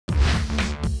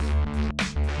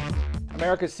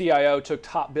America's CIO took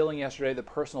top billing yesterday at the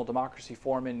Personal Democracy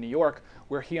Forum in New York,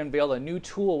 where he unveiled a new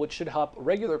tool which should help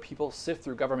regular people sift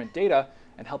through government data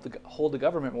and help hold the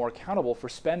government more accountable for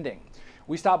spending.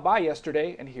 We stopped by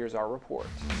yesterday, and here's our report.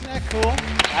 Isn't that cool?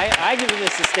 I give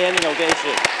this a standing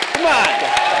ovation. Come on,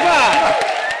 come on!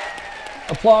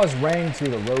 Applause rang through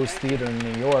the Rose Theater in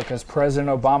New York as President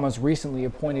Obama's recently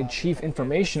appointed Chief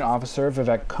Information Officer,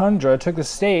 Vivek Kundra, took the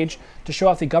stage to show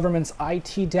off the government's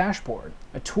IT dashboard,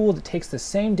 a tool that takes the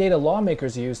same data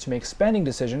lawmakers use to make spending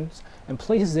decisions and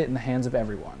places it in the hands of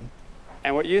everyone.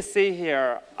 And what you see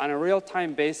here, on a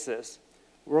real-time basis,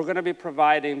 we're going to be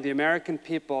providing the American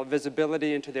people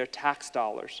visibility into their tax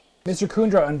dollars. Mr.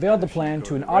 Kundra unveiled the plan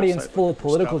to an audience full of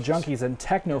political junkies and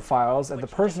technophiles at the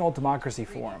Personal Democracy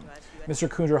Forum. Mr.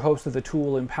 Kundra hopes that the tool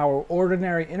will empower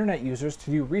ordinary internet users to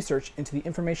do research into the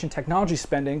information technology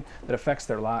spending that affects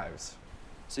their lives.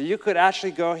 So you could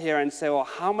actually go here and say, well,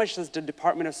 how much does the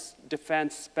Department of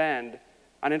Defense spend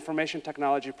on information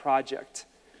technology project?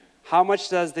 How much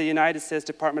does the United States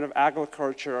Department of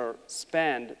Agriculture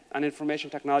spend on information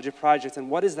technology projects,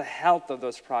 and what is the health of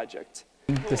those projects?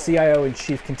 The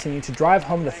CIO-in-chief continued to drive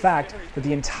home the fact that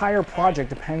the entire project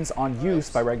depends on use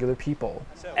by regular people.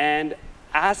 And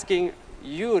asking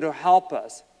you to help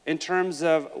us in terms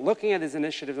of looking at these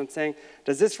initiatives and saying,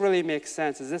 does this really make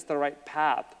sense? Is this the right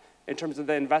path in terms of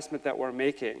the investment that we're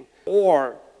making?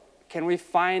 Or can we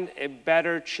find a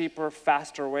better, cheaper,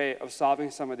 faster way of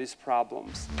solving some of these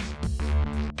problems?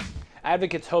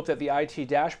 Advocates hope that the IT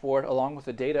dashboard, along with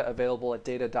the data available at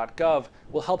data.gov,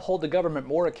 will help hold the government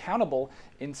more accountable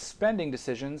in spending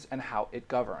decisions and how it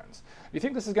governs. If you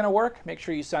think this is going to work, make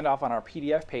sure you sign off on our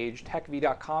PDF page,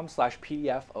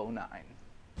 techv.com/PDF09.